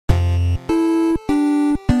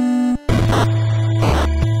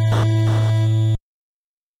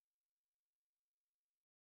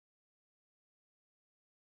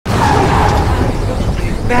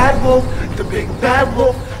Bad wolf, the big bad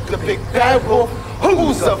wolf, the big bad wolf.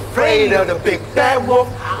 Who's afraid of the big bad wolf?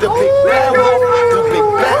 The big bad wolf, the big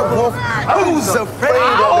bad wolf. Who's afraid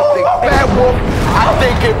of the big bad wolf? I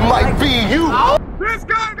think it might be you. This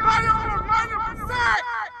guy got you over 100%.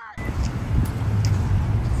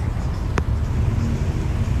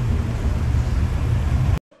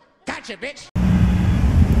 Gotcha, bitch.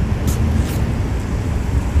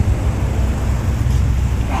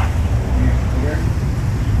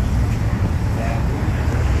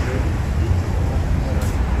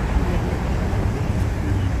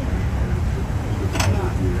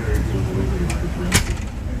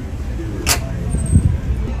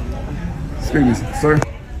 Excuse me, sir.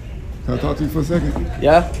 Can I talk to you for a second?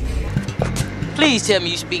 Yeah? Please tell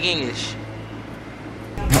me you speak English.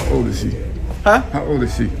 How old is she? Huh? How old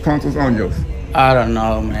is she? ¿Cuántos años? I don't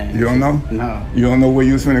know, man. You don't know? No. You don't know where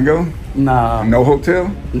you was finna go? No. No hotel?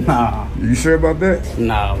 No. You sure about that?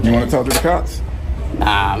 No. You want to talk to the cops?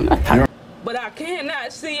 Nah, I'm not talking. But I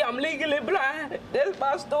cannot see. I'm legally blind. That's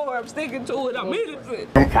my story. I'm sticking to it. I'm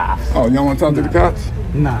innocent. Cops. Oh, y'all want to talk to the cops?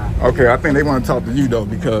 Nah. Okay, I think they want to talk to you though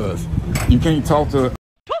because you can't talk to.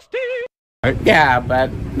 Right? Yeah,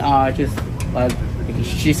 but no, just like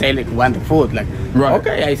she said, like want the food, like Right.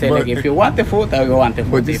 okay. I said But- like if you want the food, I want the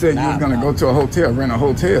food. But you If said you not, was gonna no. go to a hotel, rent a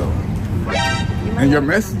hotel. And your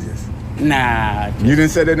messages. Nah. You didn't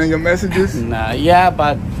say that in your messages? Nah. Yeah,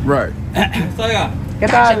 but. Right. Oiga, ¿Qué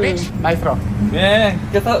tal, maestro? bien,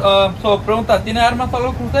 ¿qué tal? Pregunta, ¿tiene armas o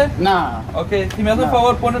algo con usted? No. Ok, si me hace un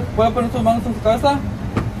favor, ¿puede poner sus manos en su cabeza?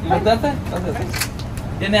 ¿Y meterse? Gracias.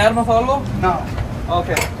 ¿Tiene armas o algo? No. Ok.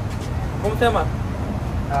 ¿Cómo se llama?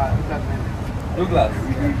 Douglas.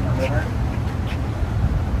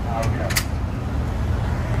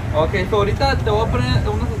 Ok, so ahorita te voy a poner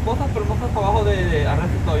unas esposas, pero no estás por abajo de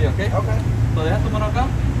arresto todavía, ¿ok? Ok. So, ¿dejas tu mano acá?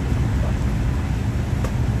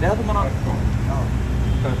 Deja tu mano acá.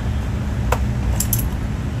 Okay.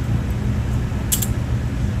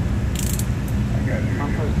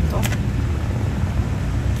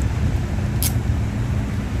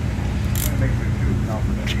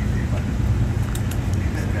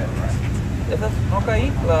 ¿Esa es su troca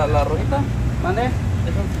ahí? ¿La rojita? ¿Mande?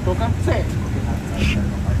 ¿Esa es su troca? Sí.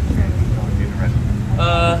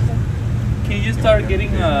 Can you start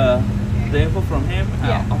getting the info from him?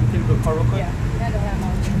 Yeah. I'll take the car real quick. Yeah.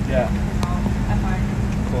 Yeah.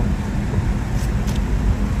 Cool.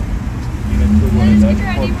 Can I just get your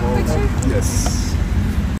ID for a picture? Yes.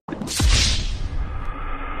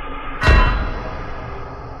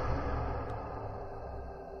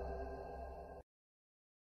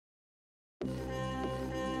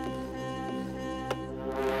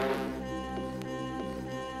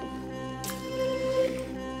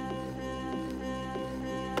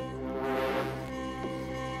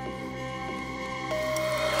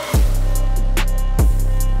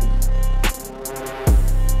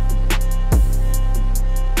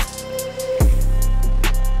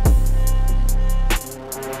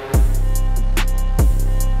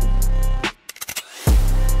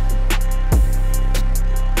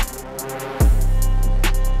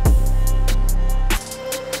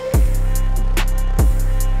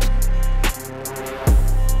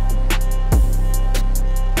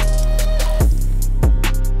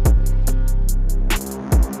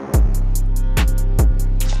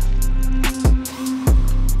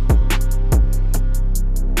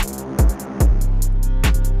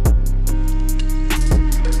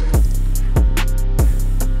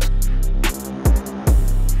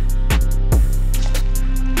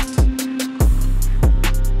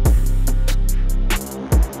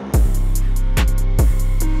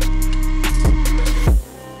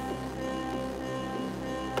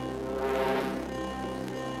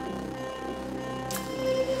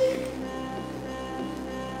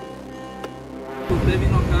 ¿Usted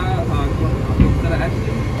vino acá a conocer a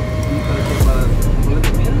Ashley? ¿Para comprarle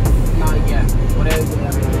comida? No, ya. Por eso ya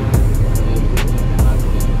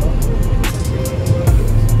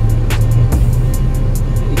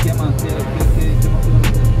 ¿Y qué más? ¿Qué más iban a hacer?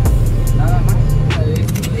 nada más. Ella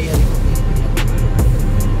dijo.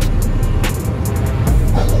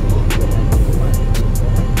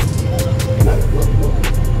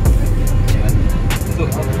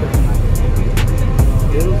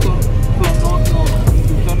 Esos son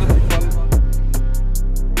instrucciones sexuales, ¿no?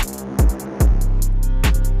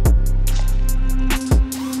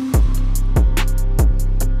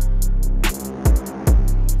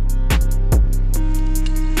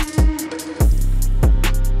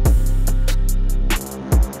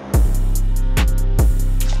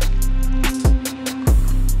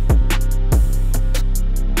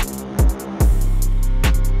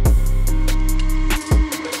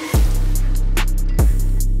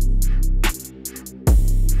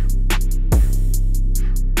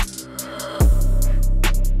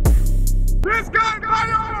 Let's go!